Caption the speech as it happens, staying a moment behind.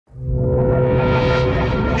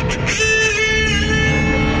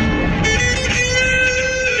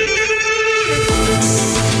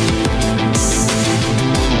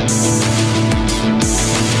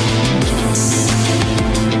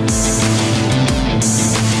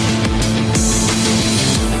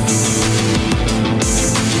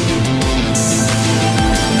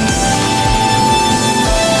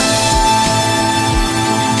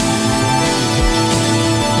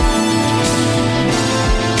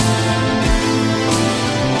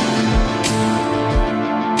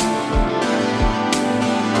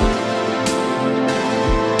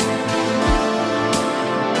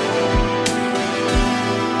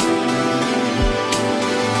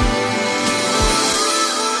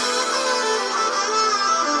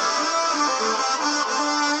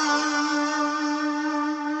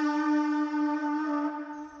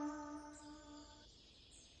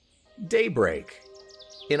daybreak,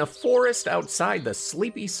 in a forest outside the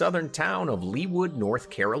sleepy southern town of Leawood,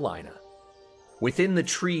 North Carolina. Within the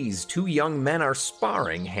trees, two young men are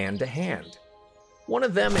sparring hand to hand. One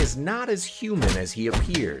of them is not as human as he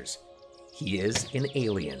appears. He is an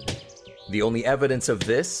alien. The only evidence of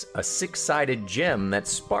this, a six-sided gem that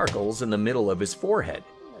sparkles in the middle of his forehead.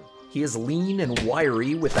 He is lean and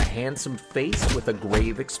wiry with a handsome face with a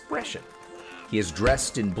grave expression. He is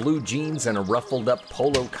dressed in blue jeans and a ruffled up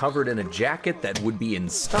polo covered in a jacket that would be in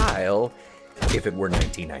style if it were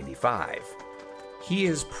 1995. He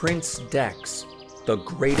is Prince Dex, the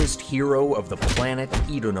greatest hero of the planet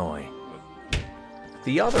Edonoi.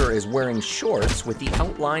 The other is wearing shorts with the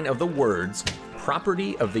outline of the words,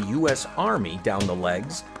 "Property of the U.S. Army" down the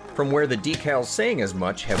legs, from where the decals saying as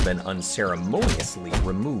much have been unceremoniously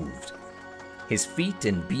removed. His feet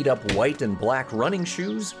in beat-up white and black running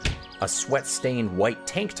shoes, a sweat-stained white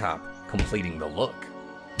tank top completing the look.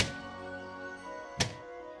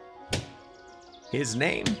 His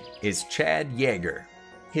name is Chad Yeager,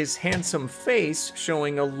 his handsome face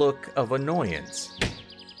showing a look of annoyance.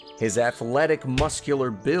 His athletic, muscular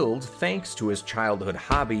build, thanks to his childhood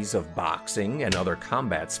hobbies of boxing and other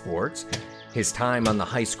combat sports, his time on the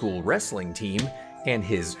high school wrestling team, and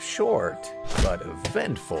his short but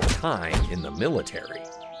eventful time in the military.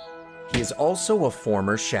 He is also a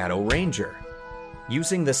former Shadow Ranger.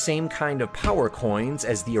 Using the same kind of power coins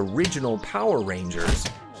as the original Power Rangers,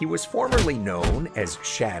 he was formerly known as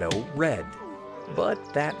Shadow Red.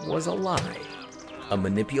 But that was a lie, a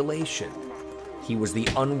manipulation. He was the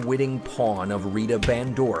unwitting pawn of Rita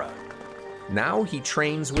Bandora. Now he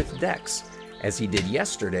trains with Dex, as he did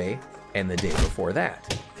yesterday and the day before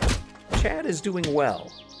that. Chad is doing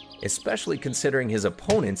well, especially considering his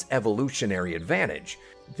opponent's evolutionary advantage,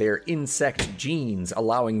 their insect genes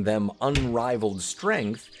allowing them unrivaled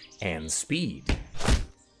strength and speed.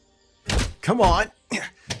 Come on,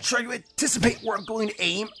 try to anticipate where I'm going to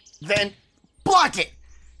aim, then block it!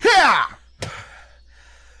 Yeah!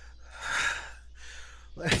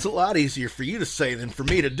 That's a lot easier for you to say than for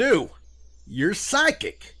me to do. You're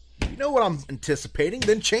psychic. You know what I'm anticipating,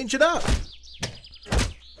 then change it up.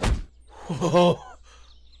 Whoa.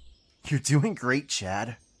 You're doing great,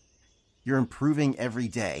 Chad. You're improving every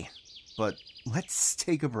day. But let's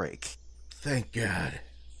take a break. Thank God.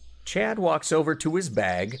 Chad walks over to his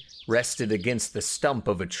bag, rested against the stump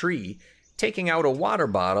of a tree, taking out a water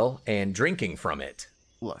bottle and drinking from it.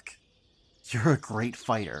 Look, you're a great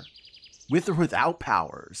fighter, with or without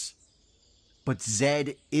powers. But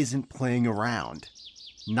Zed isn't playing around.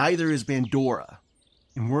 Neither is Bandora.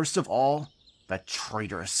 And worst of all, that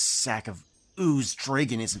traitorous sack of ooze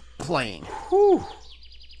Dragon isn't playing. Whew.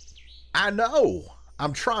 I know.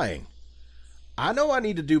 I'm trying. I know I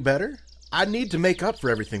need to do better. I need to make up for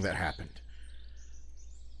everything that happened.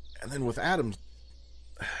 And then with Adam's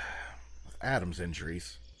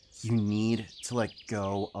injuries. You need to let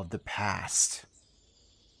go of the past.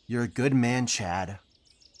 You're a good man, Chad.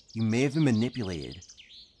 You may have been manipulated,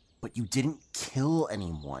 but you didn't kill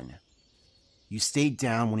anyone. You stayed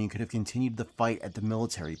down when you could have continued the fight at the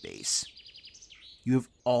military base. You have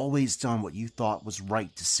always done what you thought was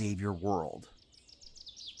right to save your world.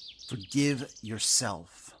 Forgive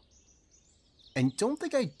yourself. And don't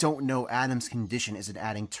think I don't know Adam's condition isn't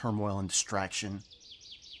adding turmoil and distraction.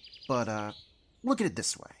 But, look at it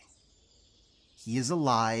this way. He is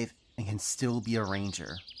alive and can still be a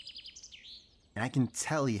ranger. And I can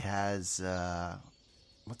tell he has,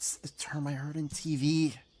 what's the term I heard on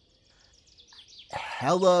TV?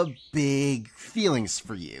 Hella big feelings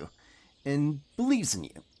for you, and believes in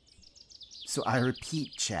you. So I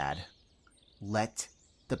repeat, Chad, let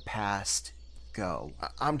the past go.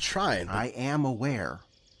 I'm trying. I am aware.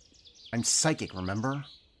 I'm psychic, remember?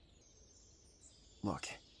 Look,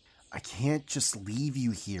 I can't just leave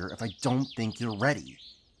you here if I don't think you're ready.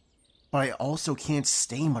 But I also can't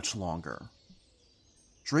stay much longer.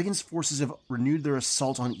 Dragon's forces have renewed their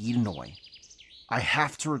assault on Edonoi. I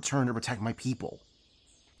have to return to protect my people.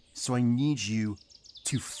 So I need you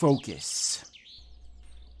to focus.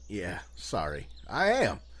 Yeah, sorry. I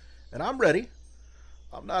am. And I'm ready.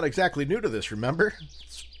 I'm not exactly new to this, remember?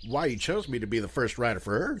 It's why you chose me to be the first rider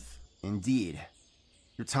for Earth. Indeed.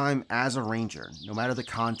 Your time as a ranger, no matter the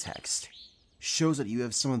context, shows that you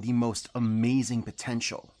have some of the most amazing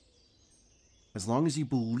potential. As long as you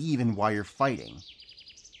believe in why you're fighting,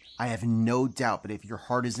 I have no doubt that if your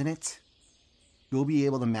heart is in it, you'll be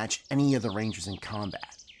able to match any of the rangers in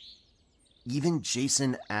combat. Even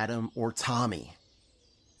Jason, Adam, or Tommy.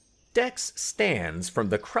 Dex stands from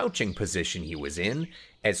the crouching position he was in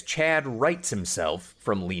as Chad rights himself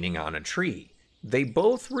from leaning on a tree. They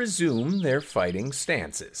both resume their fighting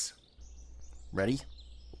stances. Ready?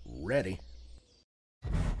 Ready.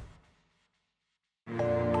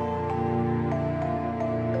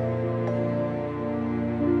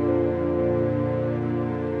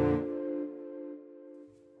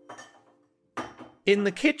 In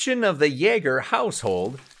the kitchen of the Jaeger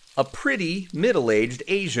household, a pretty, middle-aged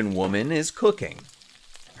Asian woman is cooking.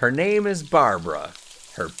 Her name is Barbara,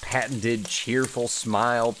 her patented, cheerful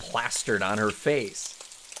smile plastered on her face.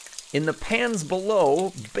 In the pans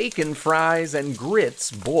below, bacon fries and grits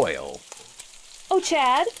boil. Oh,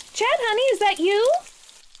 Chad? Chad, honey, is that you?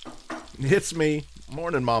 It's me.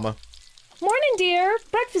 Morning, Mama. Morning, dear.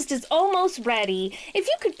 Breakfast is almost ready. If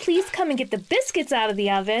you could please come and get the biscuits out of the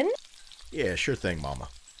oven. Yeah, sure thing, Mama.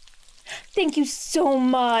 Thank you so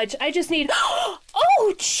much. I just need...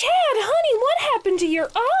 Oh, Chad, honey, what happened to your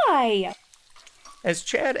eye? As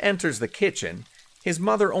Chad enters the kitchen, his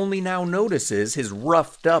mother only now notices his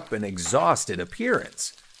roughed up and exhausted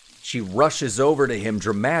appearance. She rushes over to him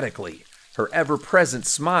dramatically, her ever-present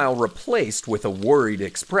smile replaced with a worried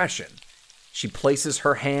expression. She places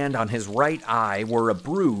her hand on his right eye where a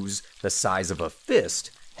bruise the size of a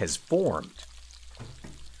fist has formed.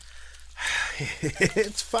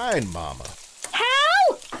 It's fine, Mama.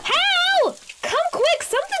 Hal! Hal! Come quick,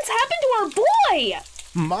 something's happened to our boy!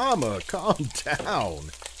 Mama, calm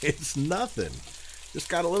down. It's nothing. Just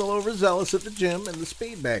got a little overzealous at the gym and the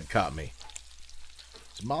speed bag caught me.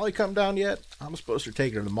 Has Molly come down yet? I'm supposed to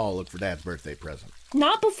take her to the mall to look for Dad's birthday present.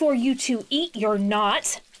 Not before you two eat, you're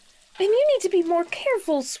not. And you need to be more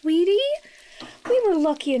careful, sweetie. We were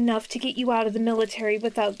lucky enough to get you out of the military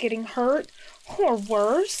without getting hurt, or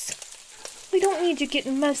worse. We don't need you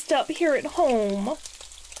getting messed up here at home.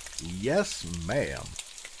 Yes, ma'am.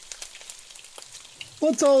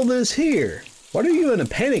 What's all this here? What are you in a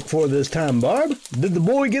panic for this time, Barb? Did the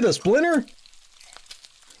boy get a splinter?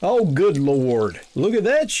 Oh, good Lord. Look at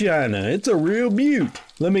that shiner. It's a real beaut.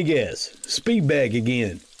 Let me guess. Speed bag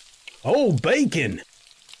again. Oh, bacon.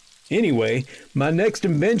 Anyway, my next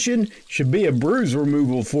invention should be a bruise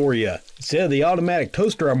removal for you, instead of the automatic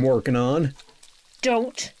toaster I'm working on.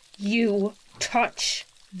 Don't you touch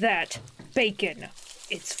that bacon.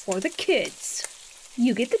 It's for the kids.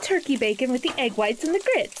 You get the turkey bacon with the egg whites and the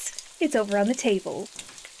grits. It's over on the table.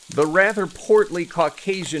 The rather portly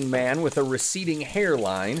Caucasian man with a receding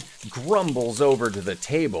hairline grumbles over to the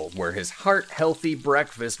table where his heart-healthy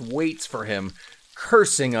breakfast waits for him,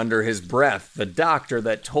 cursing under his breath the doctor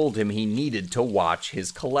that told him he needed to watch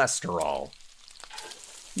his cholesterol.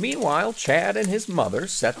 Meanwhile, Chad and his mother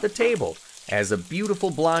set the table as a beautiful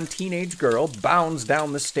blonde teenage girl bounds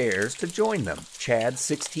down the stairs to join them, Chad's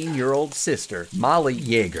 16-year-old sister, Molly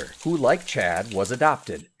Jaeger, who, like Chad, was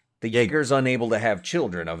adopted. The Jaegers unable to have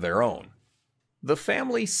children of their own. The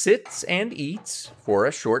family sits and eats for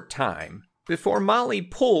a short time before Molly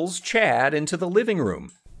pulls Chad into the living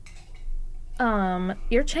room.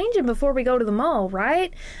 You're changing before we go to the mall,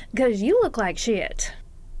 right? 'Cause you look like shit.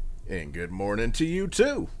 And good morning to you,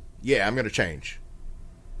 too. Yeah, I'm gonna change.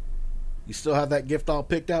 You still have that gift all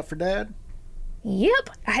picked out for Dad? Yep,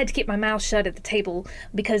 I had to keep my mouth shut at the table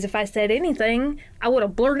because if I said anything, I would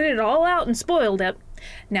have blurted it all out and spoiled it.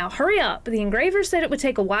 Now hurry up, the engraver said it would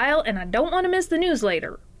take a while and I don't want to miss the news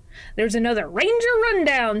later. There's another Ranger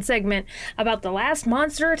Rundown segment about the last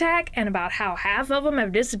monster attack and about how half of them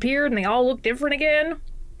have disappeared and they all look different again.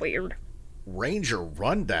 Weird. Ranger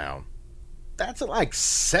Rundown? That's at like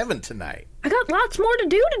 7 tonight. I got lots more to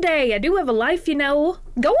do today. I do have a life, you know.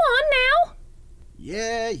 Go on now.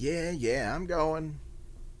 Yeah, I'm going.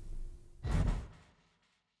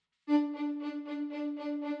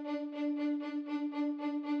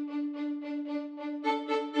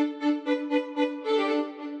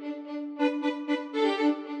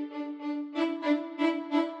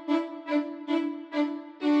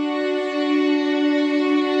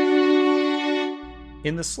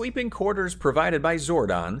 In the sleeping quarters provided by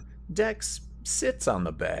Zordon, Dex sits on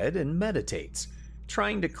the bed and meditates,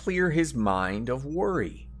 trying to clear his mind of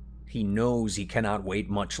worry. He knows he cannot wait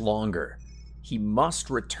much longer. He must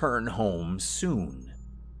return home soon.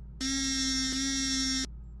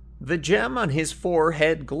 The gem on his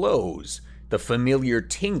forehead glows, the familiar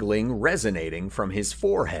tingling resonating from his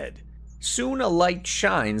forehead. Soon a light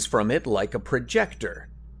shines from it like a projector.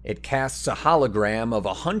 It casts a hologram of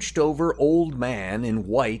a hunched-over old man in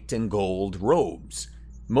white and gold robes.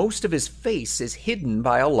 Most of his face is hidden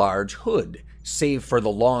by a large hood, save for the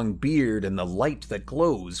long beard and the light that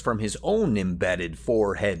glows from his own embedded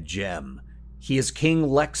forehead gem. He is King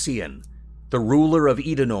Lexion, the ruler of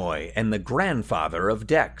Edenoi and the grandfather of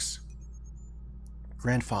Dex.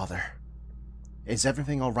 Grandfather, is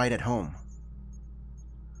everything all right at home?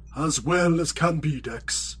 As well as can be,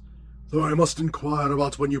 Dex. Though I must inquire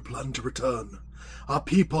about when you plan to return. Our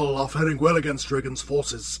people are faring well against Dragon's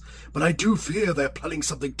forces, but I do fear they're planning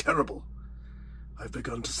something terrible. I've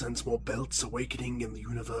begun to sense more belts awakening in the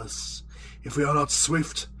universe. If we are not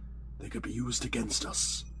swift, they could be used against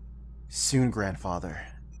us. Soon, Grandfather.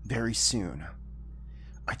 Very soon.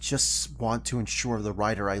 I just want to ensure the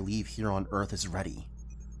rider I leave here on Earth is ready.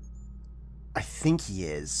 I think he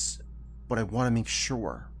is, but I want to make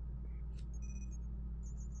sure.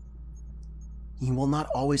 He will not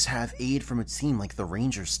always have aid from a team like the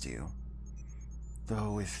Rangers do.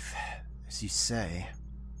 Though if, as you say,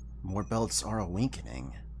 more belts are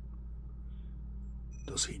awakening.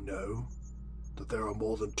 Does he know that there are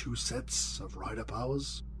more than 2 sets of rider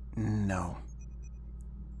powers? No.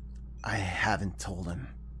 I haven't told him.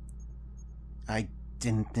 I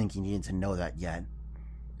didn't think he needed to know that yet,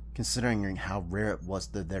 considering how rare it was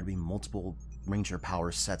that there'd be multiple Ranger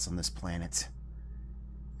power sets on this planet.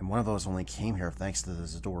 And one of those only came here thanks to the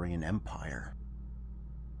Zidorian Empire.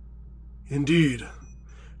 Indeed.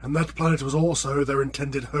 And that planet was also their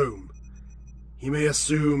intended home. He may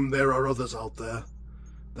assume there are others out there.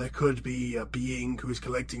 There could be a being who is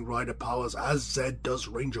collecting rider powers as Zed does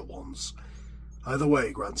Ranger ones. Either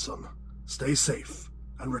way, grandson, stay safe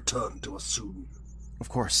and return to us soon. Of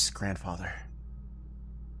course, Grandfather.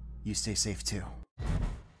 You stay safe too.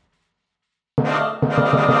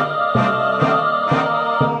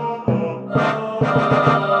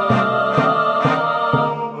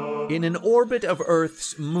 In an orbit of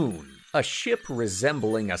Earth's moon, a ship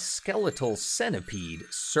resembling a skeletal centipede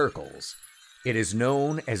circles. It is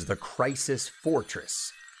known as the Crisis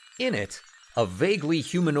Fortress. In it, a vaguely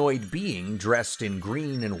humanoid being dressed in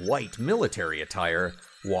green and white military attire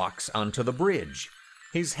walks onto the bridge.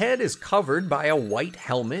 His head is covered by a white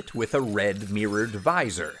helmet with a red mirrored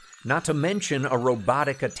visor, not to mention a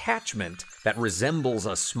robotic attachment that resembles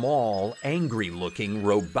a small, angry-looking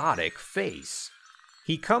robotic face.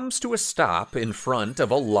 He comes to a stop in front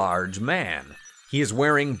of a large man. He is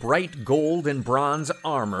wearing bright gold and bronze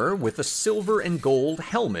armor with a silver and gold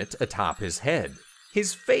helmet atop his head.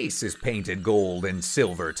 His face is painted gold and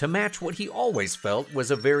silver to match what he always felt was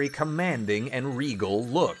a very commanding and regal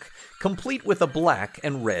look, complete with a black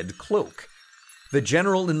and red cloak. The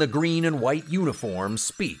general in the green and white uniform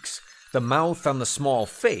speaks, the mouth on the small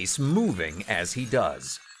face moving as he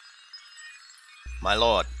does. My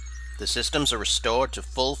lord, the systems are restored to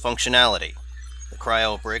full functionality. The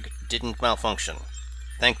cryo-brig didn't malfunction.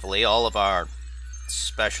 Thankfully, all of our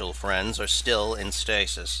special friends are still in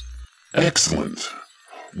stasis. Excellent.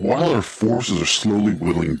 While our forces are slowly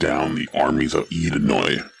whittling down the armies of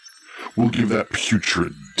Edenoi, we'll give that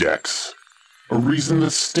putrid Dex a reason to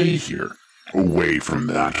stay here, away from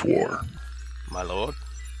that war. My lord?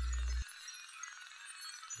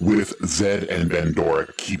 With Zed and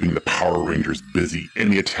Bandora keeping the Power Rangers busy,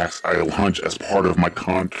 any attacks I'll launch as part of my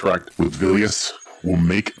contract with Vilius will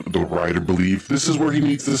make the rider believe this is where he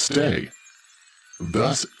needs to stay,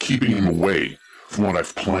 thus keeping him away from what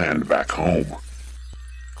I've planned back home.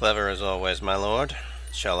 Clever as always, my lord.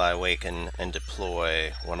 Shall I awaken and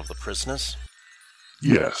deploy one of the prisoners?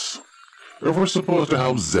 Yes. If we're supposed to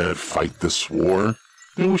help Zed fight this war,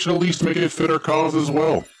 then we should at least make it fit our cause as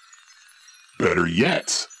well. Better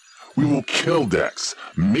yet, we will kill Dex,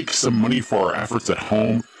 make some money for our efforts at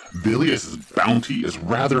home. Vilius' bounty is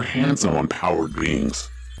rather handsome on powered beings.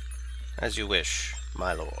 As you wish,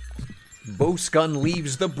 my lord. Bosgun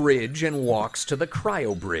leaves the bridge and walks to the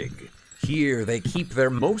cryo-brig. Here they keep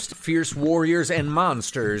their most fierce warriors and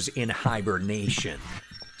monsters in hibernation.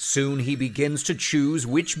 Soon he begins to choose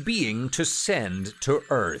which being to send to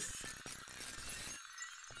Earth.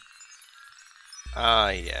 Ah,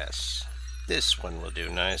 yes. This one will do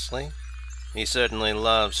nicely. He certainly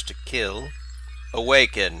loves to kill.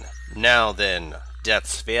 Awaken, now then, Death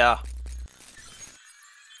Sphere.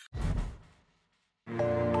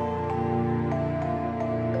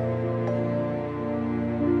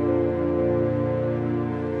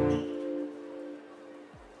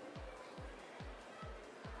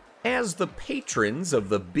 As the patrons of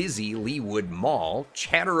the busy Leawood Mall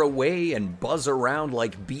chatter away and buzz around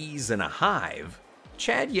like bees in a hive,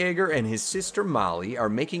 Chad Yeager and his sister Molly are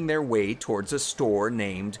making their way towards a store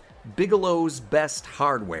named Bigelow's Best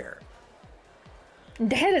Hardware.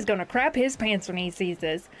 Dad is gonna crap his pants when he sees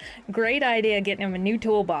this. Great idea getting him a new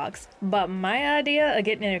toolbox, but my idea of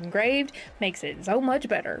getting it engraved makes it so much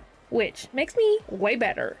better. Which makes me way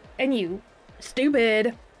better. And you,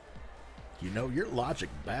 stupid. You know, your logic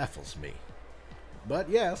baffles me. But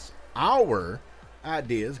yes, our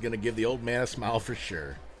idea is going to give the old man a smile for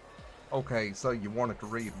sure. Okay, so you wanted to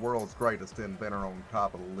read World's Greatest Inventor on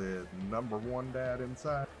top of the lid. Number one dad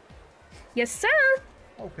inside? Yes, sir.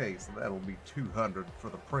 Okay, so that'll be 200 for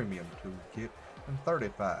the premium toolkit and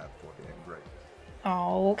 35 for the engraving.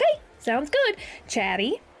 Okay, sounds good.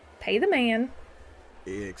 Chatty, pay the man.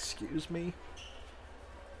 Excuse me?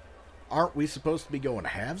 Aren't we supposed to be going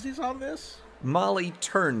halvesies on this? Molly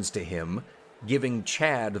turns to him, giving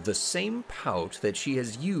Chad the same pout that she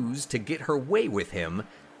has used to get her way with him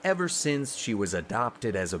ever since she was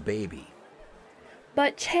adopted as a baby.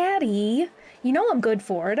 But Chatty, you know I'm good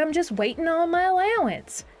for it. I'm just waiting on my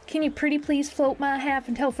allowance. Can you pretty please float my half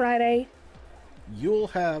until Friday? You'll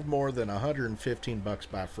have more than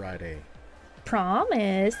 $115 by Friday.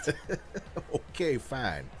 Promise. Okay,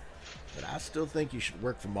 fine. But I still think you should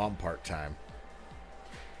work for Mom part-time.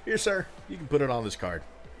 Here, sir. You can put it on this card.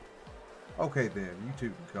 Okay then, you two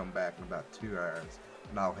can come back in about 2 hours,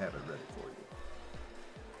 and I'll have it ready for you.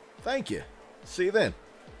 Thank you. See you then.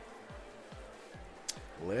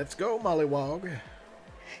 Let's go, Mollywog.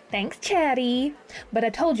 Thanks, Chatty. But I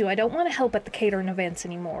told you I don't want to help at the catering events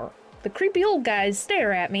anymore. The creepy old guys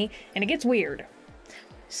stare at me, and it gets weird.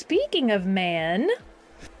 Speaking of men,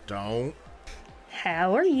 Don't.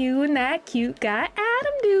 how are you and that cute guy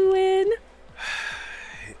Adam doing?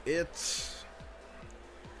 It's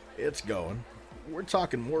going. We're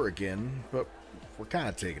talking more again, but we're kind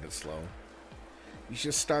of taking it slow. He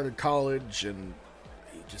just started college, and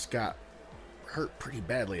he just got hurt pretty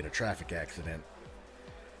badly in a traffic accident.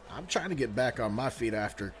 I'm trying to get back on my feet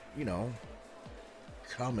after,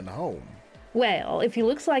 coming home. Well, if he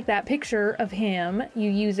looks like that picture of him you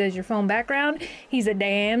use as your phone background, he's a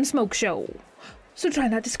damn smoke show. So try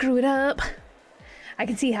not to screw it up. I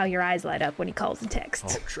can see how your eyes light up when he calls and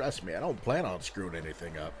texts. Oh, trust me, I don't plan on screwing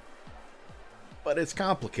anything up. But it's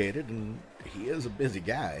complicated, and he is a busy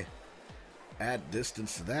guy. Add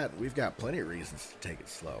distance to that, we've got plenty of reasons to take it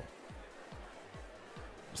slow.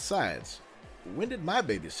 Besides, when did my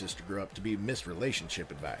baby sister grow up to be Miss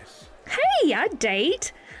Relationship Advice? Hey, I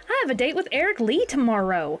date. I have a date with Eric Lee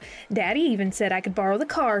tomorrow. Daddy even said I could borrow the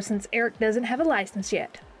car since Eric doesn't have a license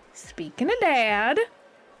yet. Speaking of Dad,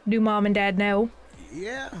 do Mom and Dad know?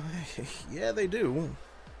 Yeah, they do.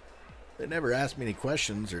 They never ask me any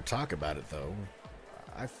questions or talk about it, though.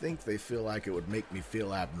 I think they feel like it would make me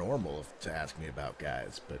feel abnormal to ask me about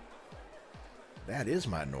guys, but that is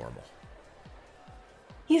my normal.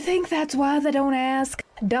 You think that's why they don't ask?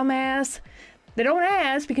 Dumbass. They don't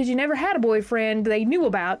ask because you never had a boyfriend they knew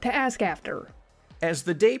about to ask after. As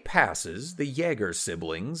the day passes, the Jaeger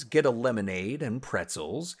siblings get a lemonade and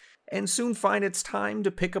pretzels, and soon find it's time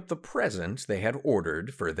to pick up the present they had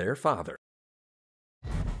ordered for their father.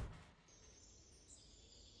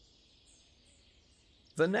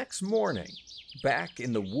 The next morning, back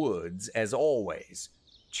in the woods as always,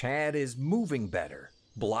 Chad is moving better,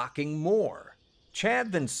 blocking more.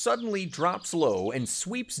 Chad then suddenly drops low and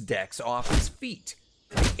sweeps Dex off his feet.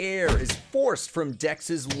 The air is forced from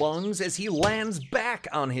Dex's lungs as he lands back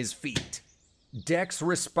on his feet. Dex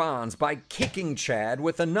responds by kicking Chad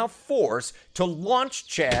with enough force to launch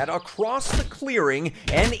Chad across the clearing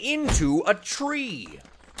and into a tree.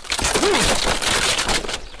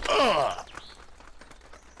 Ugh.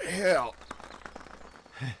 Hell.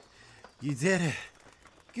 You did it.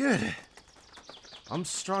 Good. I'm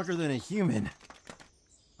stronger than a human.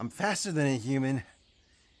 I'm faster than a human.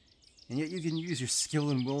 And yet you can use your skill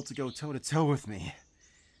and will to go toe-to-toe with me.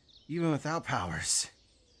 Even without powers.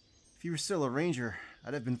 If you were still a ranger,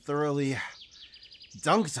 I'd have been thoroughly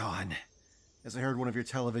dunked on, as I heard one of your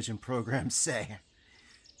television programs say.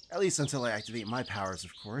 At least until I activate my powers,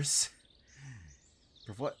 of course.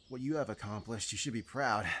 For what you have accomplished, you should be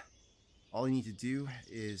proud. All you need to do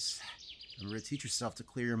is remember to teach yourself to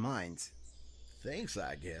clear your mind. Thanks,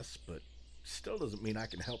 I guess, but still doesn't mean I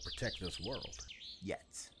can help protect this world.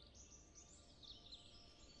 Yet.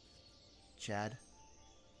 Chad,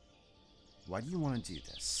 why do you want to do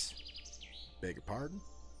this? Beg your pardon?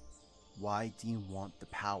 Why do you want the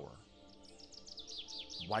power?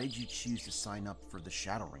 Why did you choose to sign up for the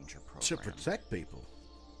Shadow Ranger program? To protect people.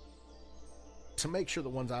 To make sure the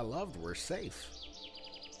ones I loved were safe.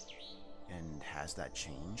 And has that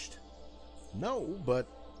changed? No, but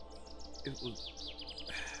it was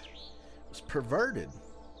perverted.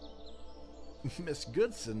 Miss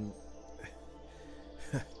Goodson,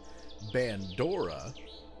 Bandora,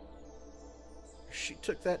 she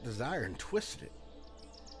took that desire and twisted it.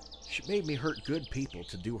 She made me hurt good people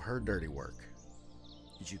to do her dirty work.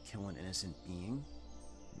 Did you kill an innocent being?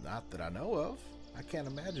 Not that I know of. I can't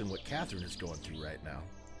imagine what Catherine is going through right now.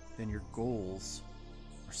 Then your goals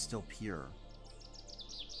are still pure.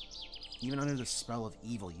 Even under the spell of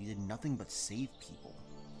evil, you did nothing but save people.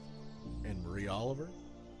 And Marie Oliver?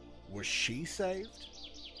 Was she saved?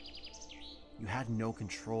 You had no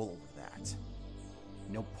control over that.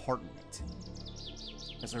 No part in it.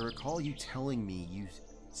 As I recall you telling me, you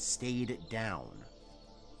stayed down.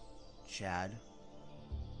 Chad,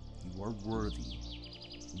 you are worthy,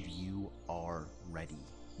 and you are ready.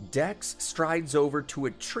 Dex strides over to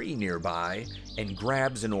a tree nearby and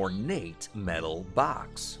grabs an ornate metal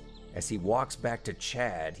box. As he walks back to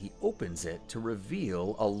Chad, he opens it to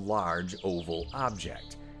reveal a large oval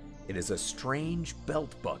object. It is a strange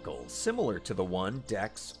belt buckle, similar to the one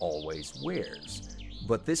Dex always wears.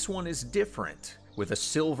 But this one is different, with a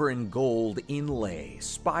silver and gold inlay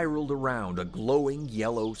spiraled around a glowing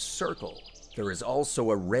yellow circle. There is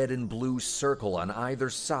also a red and blue circle on either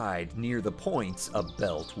side near the points a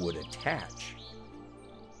belt would attach.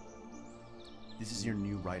 This is your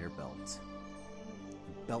new rider belt.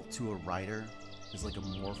 A belt to a rider is like a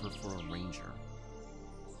morpher for a ranger.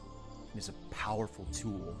 It is a powerful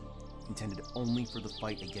tool intended only for the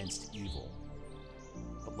fight against evil.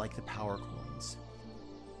 But like the power coins,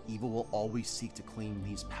 evil will always seek to claim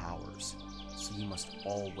these powers, so you must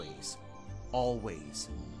always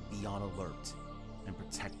be on alert and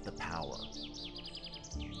protect the power,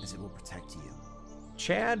 as it will protect you.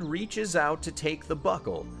 Chad reaches out to take the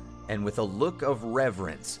buckle, and with a look of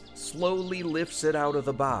reverence, slowly lifts it out of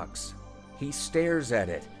the box. He stares at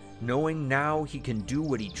it, knowing now he can do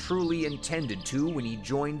what he truly intended to when he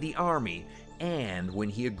joined the army and when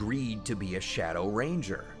he agreed to be a Shadow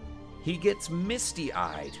Ranger. He gets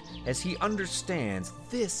misty-eyed as he understands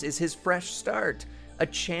this is his fresh start, a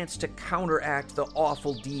chance to counteract the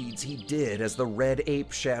awful deeds he did as the Red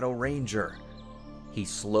Ape Shadow Ranger. He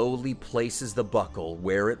slowly places the buckle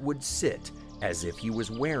where it would sit, as if he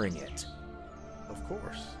was wearing it. Of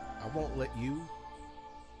course, I won't let you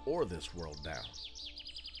or this world down.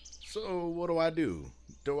 So what do?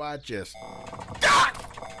 Do I just...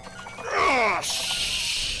 Oh, shit!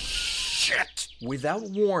 Without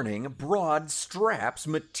warning, broad straps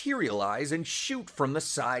materialize and shoot from the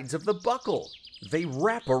sides of the buckle. They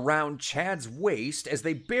wrap around Chad's waist as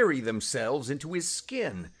they bury themselves into his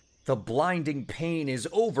skin. The blinding pain is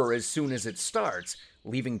over as soon as it starts,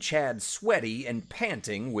 leaving Chad sweaty and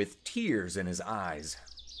panting with tears in his eyes.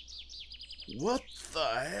 What the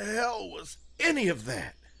hell was any of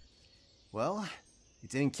that? Well, it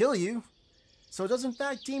didn't kill you, so it does in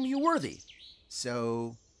fact deem you worthy.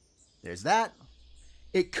 So, there's that.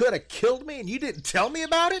 It could have killed me and you didn't tell me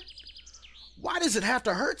about it? Why does it have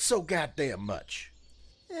to hurt so goddamn much?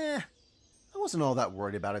 I wasn't all that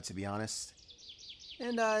worried about it, to be honest.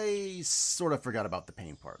 And I sort of forgot about the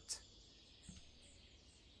pain part.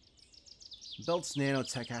 Belt's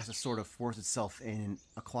nanotech has to sort of force itself in and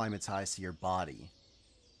acclimatize to your body.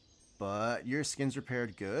 But your skin's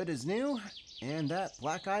repaired good as new, and that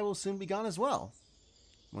black eye will soon be gone as well,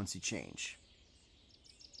 once you change.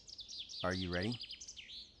 Are you ready?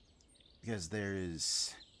 Because there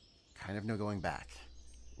is kind of no going back.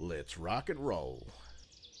 Let's rock and roll.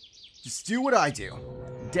 Just do what I do.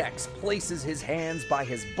 Dex places his hands by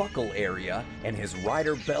his buckle area, and his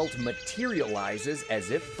rider belt materializes as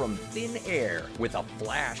if from thin air with a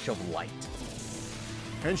flash of light.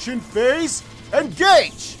 Henshin phase,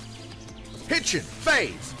 engage! Henshin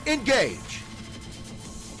phase, engage!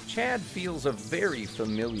 Chad feels a very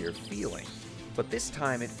familiar feeling, but this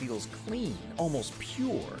time it feels clean, almost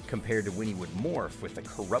pure, compared to when he would morph with the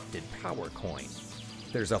corrupted power coin.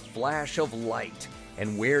 There's a flash of light,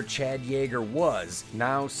 and where Chad Yeager was,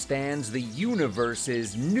 now stands the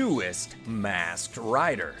universe's newest masked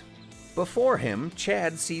rider. Before him,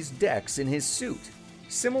 Chad sees Dex in his suit.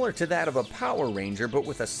 Similar to that of a Power Ranger, but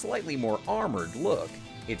with a slightly more armored look.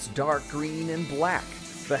 It's dark green and black.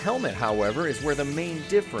 The helmet, however, is where the main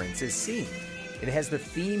difference is seen. It has the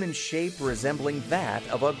theme and shape resembling that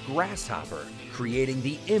of a grasshopper, creating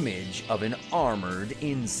the image of an armored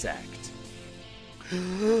insect.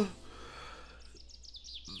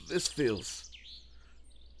 This feels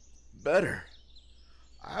better.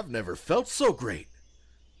 I've never felt so great.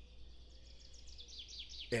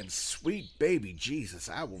 And sweet baby Jesus,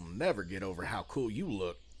 I will never get over how cool you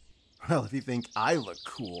look. Well, if you think I look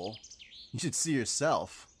cool, you should see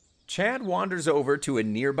yourself. Chad wanders over to a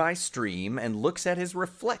nearby stream and looks at his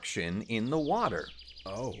reflection in the water.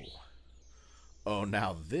 Oh,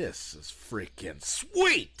 now this is freaking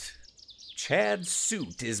sweet! Chad's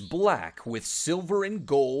suit is black with silver and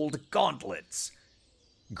gold gauntlets.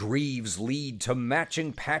 Greaves lead to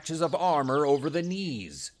matching patches of armor over the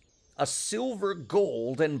knees. A silver,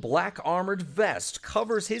 gold, and black armored vest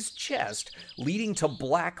covers his chest, leading to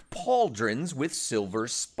black pauldrons with silver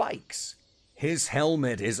spikes. His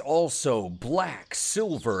helmet is also black,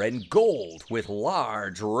 silver, and gold with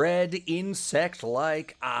large red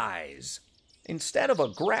insect-like eyes. Instead of a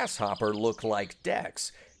grasshopper look like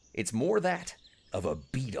Dex, it's more that of a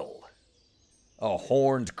beetle. A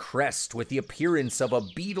horned crest with the appearance of a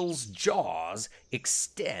beetle's jaws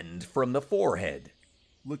extend from the forehead.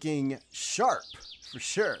 Looking sharp, for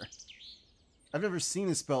sure. I've never seen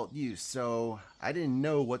this belt used, so I didn't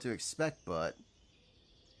know what to expect, but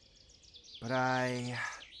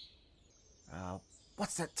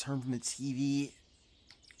what's that term from the TV?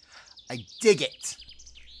 I dig it!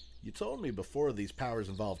 You told me before these powers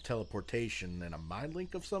involve teleportation and a mind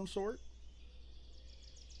link of some sort?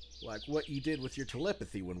 Like what you did with your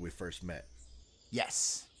telepathy when we first met.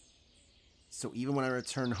 Yes. So even when I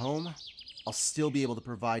return home, I'll still be able to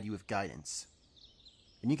provide you with guidance.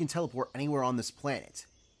 And you can teleport anywhere on this planet.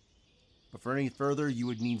 But for any further, you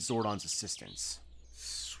would need Zordon's assistance.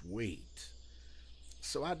 Sweet.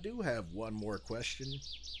 So I do have one more question.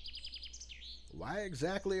 Why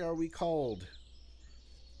exactly are we called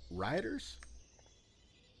riders?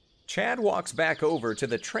 Chad walks back over to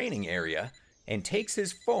the training area and takes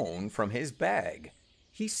his phone from his bag.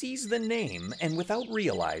 He sees the name, and without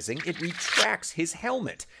realizing, it retracts his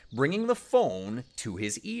helmet, bringing the phone to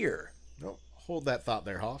his ear. Oh, hold that thought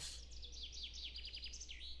there, Hoss.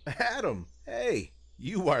 Adam, hey,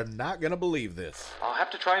 you are not gonna believe this. I'll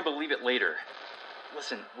have to try and believe it later.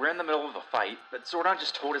 Listen, we're in the middle of a fight, but Zordon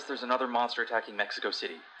just told us there's another monster attacking Mexico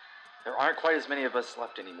City. There aren't quite as many of us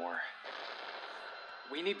left anymore.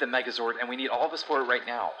 We need the Megazord, and we need all of us for it right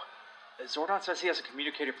now. Zordon says he has a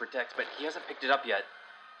communicator for Dex, but he hasn't picked it up yet.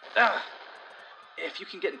 Ugh. If you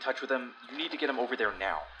can get in touch with him, you need to get him over there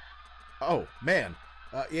now. Oh, man.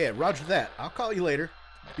 Yeah, roger that. I'll call you later.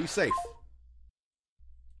 Be safe.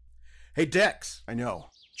 Hey, Dex. I know.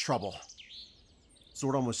 Trouble.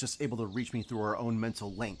 Zordon was just able to reach me through our own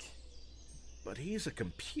mental link. But he's a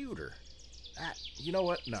computer. You know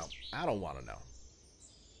what? No, I don't want to know.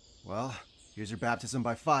 Well, here's your baptism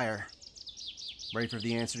by fire. Ready for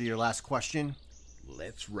the answer to your last question?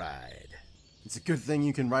 Let's ride. It's a good thing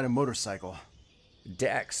you can ride a motorcycle.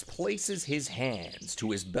 Dex places his hands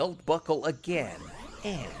to his belt buckle again,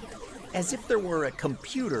 and, as if there were a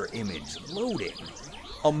computer image loading,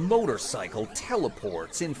 a motorcycle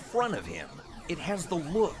teleports in front of him. It has the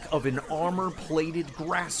look of an armor-plated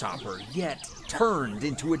grasshopper, yet turned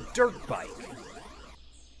into a dirt bike.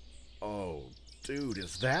 Oh, dude,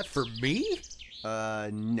 is that for me?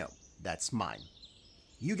 No, that's mine.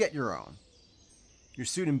 You get your own. Your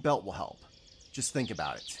suit and belt will help. Just think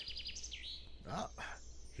about it.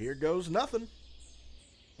 Here goes nothing.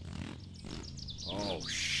 Oh,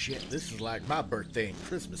 shit, this is like my birthday and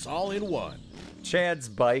Christmas all in one. Chad's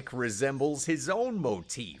bike resembles his own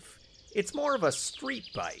motif. It's more of a street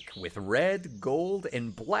bike with red, gold,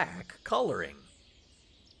 and black coloring.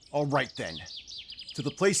 All right, then. To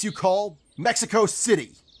the place you call Mexico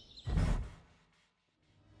City.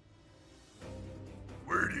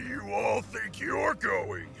 Where do you all think you're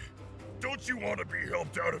going? Don't you want to be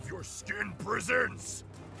helped out of your skin prisons?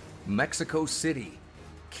 Mexico City.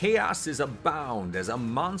 Chaos is abound as a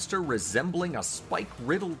monster resembling a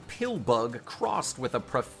spike-riddled pill bug crossed with a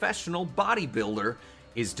professional bodybuilder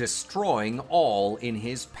is destroying all in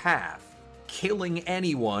his path, killing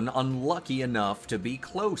anyone unlucky enough to be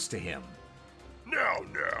close to him. Now,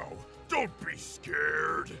 don't be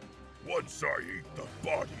scared. Once I eat the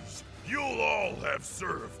bodies, you'll all have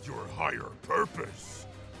served your higher purpose.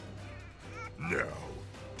 Now,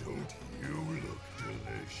 don't you look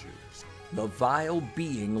delicious? The vile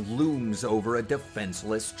being looms over a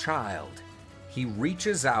defenseless child. He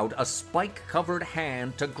reaches out a spike-covered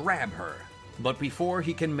hand to grab her, but before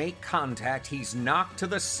he can make contact, he's knocked to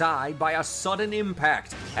the side by a sudden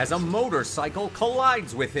impact as a motorcycle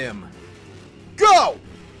collides with him. Go!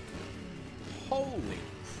 Holy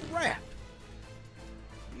crap!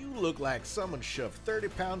 You look like someone shoved 30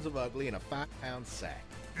 pounds of ugly in a 5-pound sack.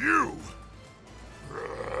 You!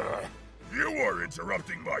 You are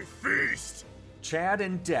interrupting my feast! Chad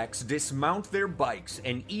and Dex dismount their bikes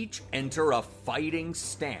and each enter a fighting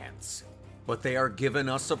stance. But they are given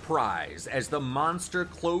a surprise as the monster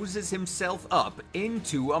closes himself up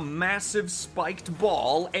into a massive spiked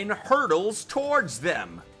ball and hurtles towards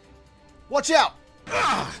them. Watch out!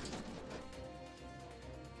 Ah!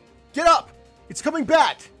 Get up! It's coming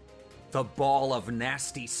back! The ball of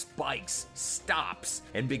nasty spikes stops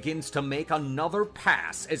and begins to make another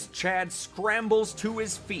pass as Chad scrambles to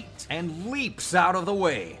his feet and leaps out of the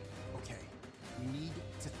way. Okay, we need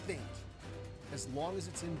to think. As long as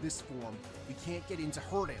it's in this form, we can't get in to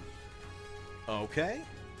hurt him. Okay.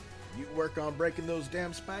 You work on breaking those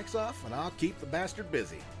damn spikes off, and I'll keep the bastard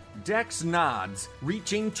busy. Dex nods,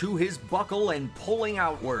 reaching to his buckle and pulling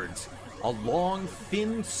outwards. A long,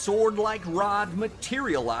 thin sword-like rod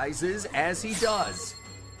materializes as he does.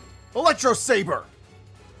 Electro Saber!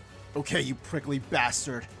 Okay, you prickly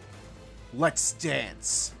bastard. Let's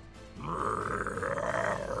dance.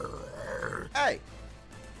 Hey,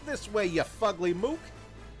 this way, you fugly mook.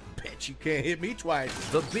 Bet you can't hit me twice.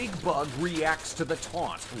 The big bug reacts to the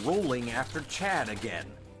taunt, rolling after Chad again.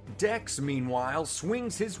 Dex, meanwhile,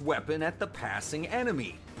 swings his weapon at the passing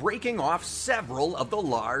enemy, breaking off several of the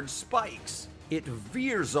large spikes. It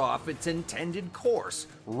veers off its intended course,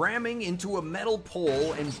 ramming into a metal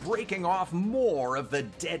pole and breaking off more of the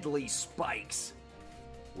deadly spikes.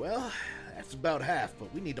 Well, that's about half,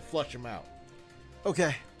 but we need to flush them out.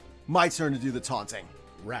 Okay, my turn to do the taunting.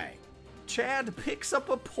 Right. Chad picks up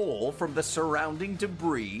a pole from the surrounding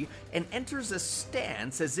debris and enters a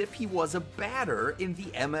stance as if he was a batter in the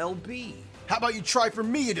MLB. How about you try for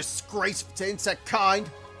me, you disgrace to insect kind?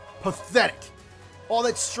 Pathetic. All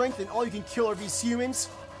that strength and all you can kill are these humans?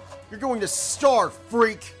 You're going to starve,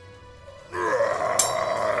 freak!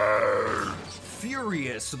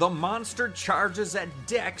 Furious, the monster charges at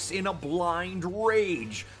Dex in a blind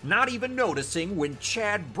rage, not even noticing when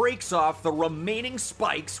Chad breaks off the remaining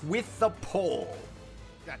spikes with the pole.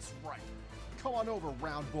 That's right. Come on over,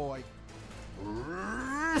 round boy.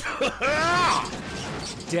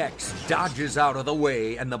 Dex dodges out of the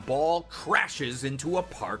way and the ball crashes into a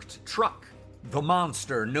parked truck. The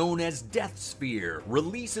monster, known as Death Sphere,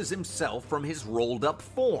 releases himself from his rolled-up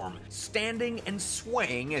form, standing and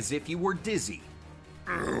swaying as if he were dizzy.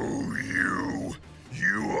 Oh,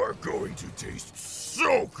 you are going to taste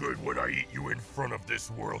so good when I eat you in front of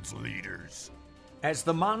this world's leaders. As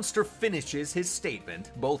the monster finishes his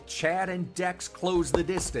statement, both Chad and Dex close the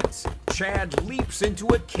distance. Chad leaps into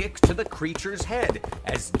a kick to the creature's head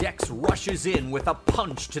as Dex rushes in with a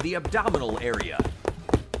punch to the abdominal area.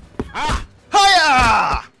 Ah!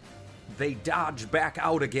 Hiya! They dodge back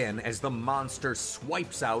out again as the monster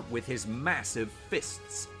swipes out with his massive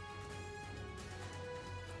fists.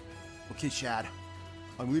 Okay, Chad.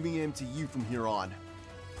 I'm leaving him to you from here on.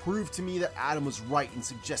 Prove to me that Adam was right in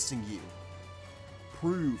suggesting you.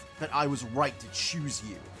 Prove that I was right to choose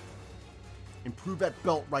you. And prove that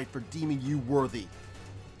belt right for deeming you worthy.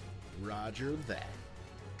 Roger that.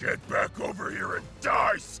 Get back over here and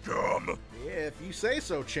die, scum! Yeah, if you say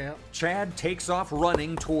so, champ. Chad takes off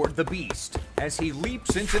running toward the beast. As he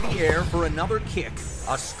leaps into the air for another kick,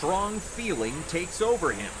 a strong feeling takes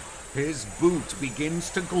over him. His boot begins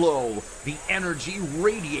to glow, the energy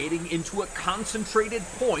radiating into a concentrated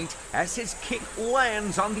point as his kick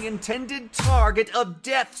lands on the intended target of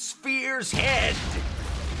Death Sphere's head.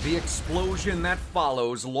 The explosion that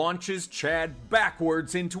follows launches Chad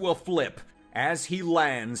backwards into a flip. As he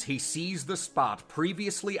lands, he sees the spot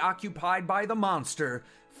previously occupied by the monster,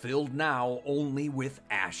 filled now only with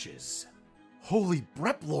ashes. Holy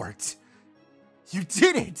Breplort! You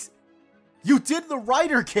did it! You did the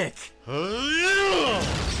rider kick!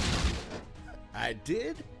 I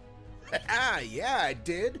did? Yeah, I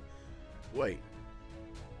did. Wait,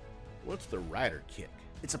 what's the rider kick?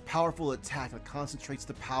 It's a powerful attack that concentrates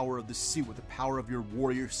the power of the suit with the power of your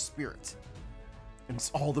warrior spirit. And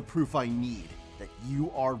it's all the proof I need that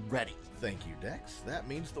you are ready. Thank you, Dex. That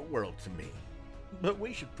means the world to me. But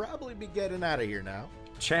we should probably be getting out of here now.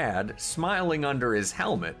 Chad, smiling under his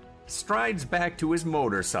helmet, strides back to his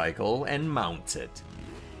motorcycle and mounts it.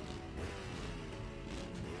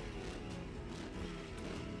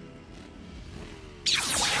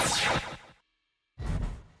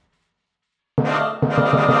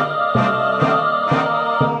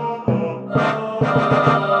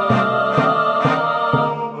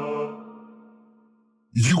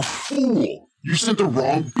 You fool! You sent the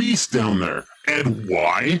wrong beast down there. And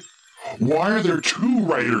why? Why are there two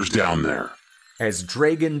riders down there? As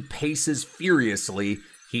Dragon paces furiously,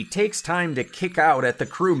 he takes time to kick out at the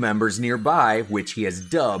crew members nearby, which he has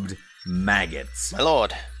dubbed maggots. My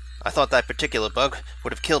lord, I thought that particular bug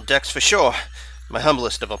would have killed Dex for sure. My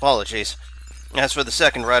humblest of apologies. As for the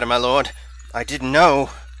second rider, my lord, I didn't know.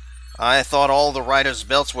 I thought all the riders'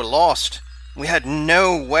 belts were lost. We had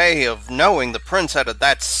no way of knowing the prince had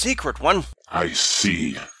that secret one. I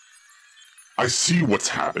see. I see what's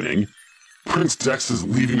happening. Prince Dex is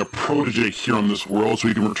leaving a protege here on this world so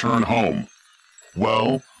he can return home.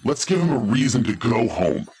 Well, let's give him a reason to go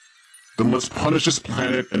home. Then let's punish this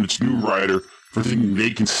planet and its new rider for thinking they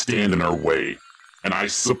can stand in our way. And I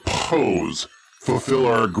suppose fulfill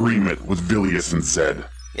our agreement with Vilius and Zed.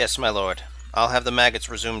 Yes, my lord. I'll have the maggots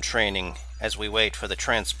resume training as we wait for the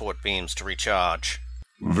transport beams to recharge.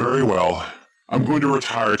 Very well. I'm going to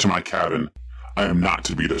retire to my cabin. I am not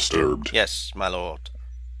to be disturbed. Yes, my lord.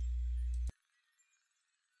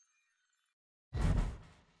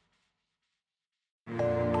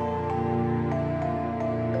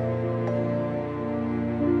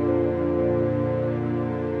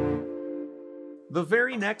 The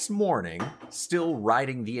very next morning, still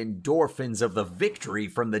riding the endorphins of the victory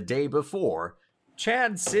from the day before,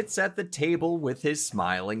 Chad sits at the table with his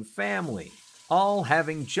smiling family, all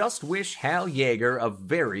having just wished Hal Yeager a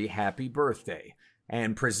very happy birthday,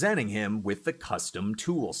 and presenting him with the custom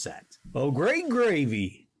tool set. Oh, great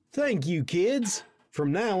gravy. Thank you, kids.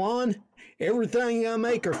 From now on, everything I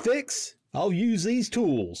make or fix, I'll use these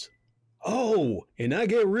tools. Oh, and I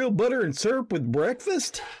get real butter and syrup with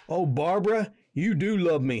breakfast? Oh, Barbara, you do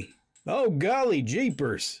love me. Oh, golly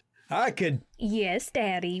jeepers. I could... Yes,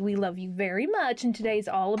 Daddy, we love you very much, and today's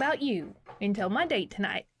all about you. Until my date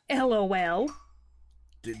tonight. LOL.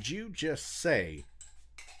 Did you just say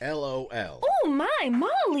LOL? Oh my,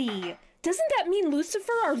 Molly! Doesn't that mean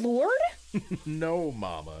Lucifer our Lord? No,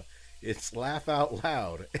 Mama. It's laugh out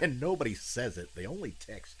loud, and nobody says it. They only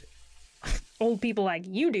text it. Old people like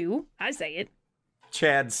you do. I say it.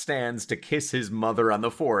 Chad stands to kiss his mother on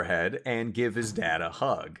the forehead and give his dad a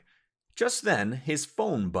hug. Just then, his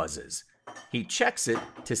phone buzzes. He checks it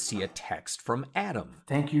to see a text from Adam.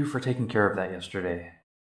 Thank you for taking care of that yesterday.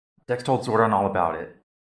 Dex told Zordon all about it.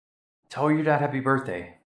 Tell your dad happy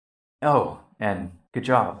birthday. Oh, and good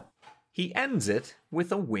job. He ends it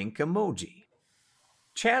with a wink emoji.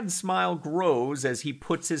 Chad's smile grows as he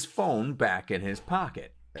puts his phone back in his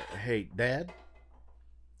pocket. Hey, Dad?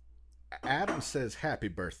 Adam says happy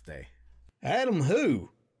birthday. Adam who?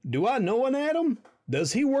 Do I know an Adam?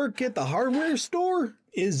 Does he work at the hardware store?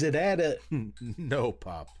 Is it at a... No,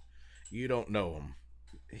 Pop. You don't know him.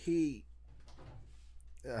 He...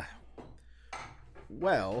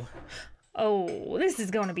 well... Oh, this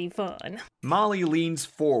is gonna be fun. Molly leans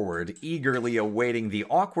forward, eagerly awaiting the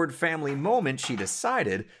awkward family moment she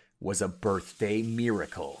decided was a birthday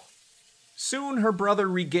miracle. Soon her brother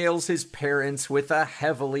regales his parents with a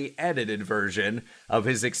heavily edited version of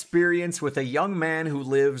his experience with a young man who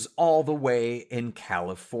lives all the way in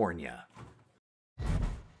California.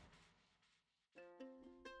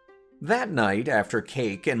 That night, after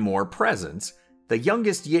cake and more presents, the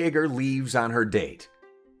youngest Yeager leaves on her date.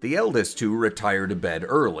 The eldest two retire to bed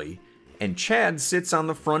early, and Chad sits on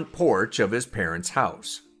the front porch of his parents'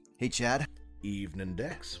 house. Hey, Chad. Evening,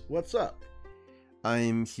 Dex. What's up?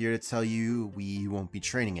 I'm here to tell you we won't be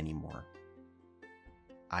training anymore.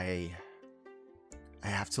 I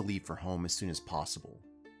have to leave for home as soon as possible.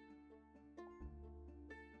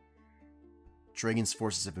 Dragon's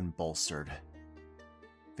forces have been bolstered.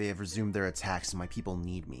 They have resumed their attacks and my people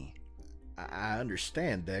need me. I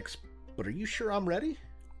understand, Dex, but are you sure I'm ready?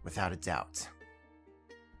 Without a doubt.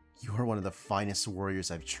 You are one of the finest warriors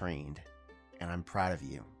I've trained, and I'm proud of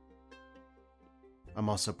you. I'm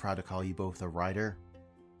also proud to call you both a rider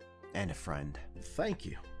and a friend. Thank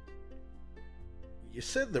you. You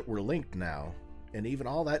said that we're linked now, and even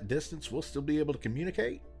all that distance we'll still be able to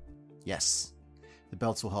communicate? Yes, the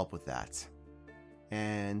belts will help with that.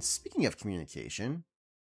 And speaking of communication,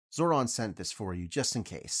 Zordon sent this for you just in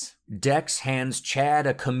case. Dex hands Chad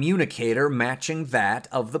a communicator matching that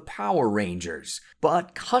of the Power Rangers,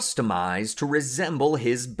 but customized to resemble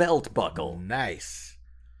his belt buckle. Nice.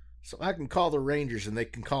 So I can call the Rangers and they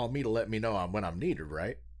can call me to let me know when I'm needed,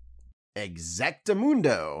 right?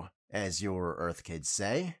 Exactamundo, as your Earth kids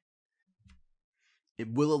say.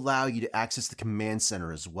 It will allow you to access the command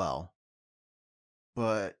center as well.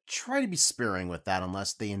 But try to be sparing with that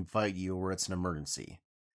unless they invite you or it's an emergency.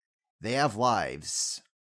 They have lives,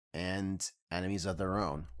 and enemies of their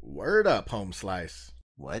own. Word up, Home Slice.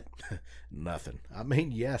 What? Nothing. I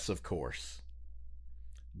mean, yes, of course.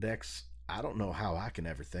 Dex, I don't know how I can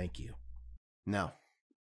ever thank you. No.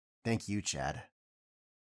 Thank you, Chad.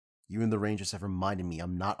 You and the Rangers have reminded me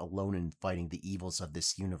I'm not alone in fighting the evils of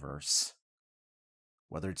this universe.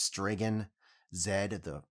 Whether it's Dragon, Zed,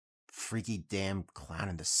 the freaky damn clown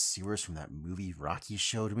in the sewers from that movie Rocky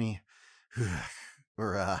showed me,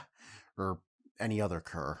 or any other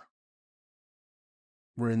cur.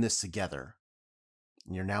 We're in this together,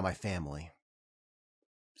 and you're now my family.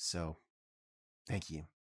 So, thank you.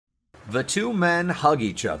 The two men hug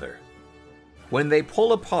each other. When they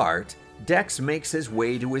pull apart, Dex makes his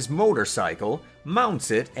way to his motorcycle,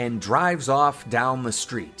 mounts it, and drives off down the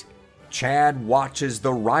street. Chad watches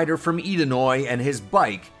the rider from Edenoi and his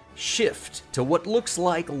bike shift to what looks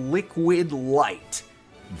like liquid light,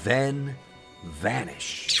 then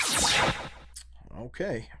vanish.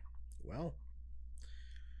 Okay, well,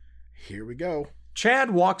 here we go.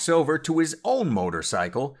 Chad walks over to his own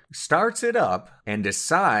motorcycle, starts it up, and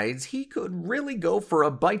decides he could really go for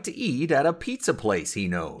a bite to eat at a pizza place he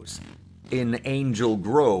knows in Angel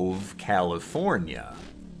Grove, California.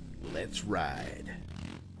 Let's ride.